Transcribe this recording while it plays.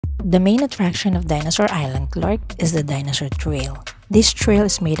The main attraction of Dinosaur Island, Clark, is the Dinosaur Trail. This trail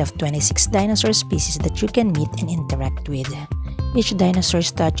is made of 26 dinosaur species that you can meet and interact with. Each dinosaur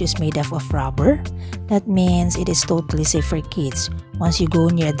statue is made up of rubber. That means it is totally safe for kids. Once you go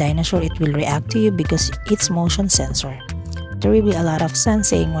near a dinosaur, it will react to you because it's motion sensor. There will be a lot of sun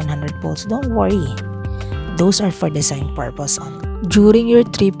saying 100 volts. Don't worry. Those are for design purpose only. During your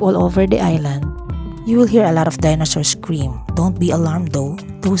trip all over the island, you will hear a lot of dinosaurs scream. Don't be alarmed though.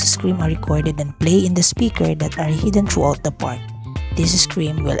 Those screams are recorded and play in the speaker that are hidden throughout the park. This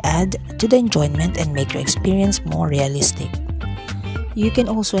scream will add to the enjoyment and make your experience more realistic. You can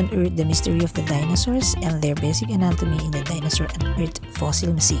also unearth the mystery of the dinosaurs and their basic anatomy in the Dinosaur Unearthed Fossil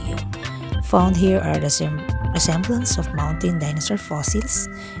Museum. Found here are the resemblance of mountain dinosaur fossils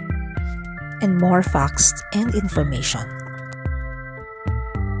and more facts and information.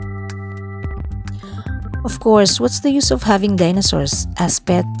 Of course, what's the use of having dinosaurs as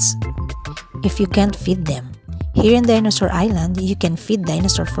pets if you can't feed them? Here in Dinosaur Island, you can feed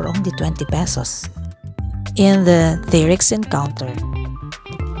dinosaur for only 20 pesos. In the TRex encounter,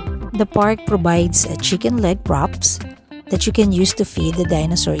 the park provides chicken leg props that you can use to feed the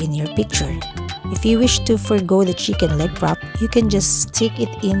dinosaur in your picture. If you wish to forgo the chicken leg prop, you can just stick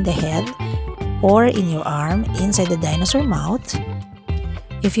it in the head or in your arm inside the dinosaur mouth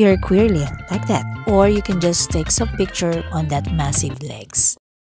if you're queerly like that, or you can just take some picture on that massive legs.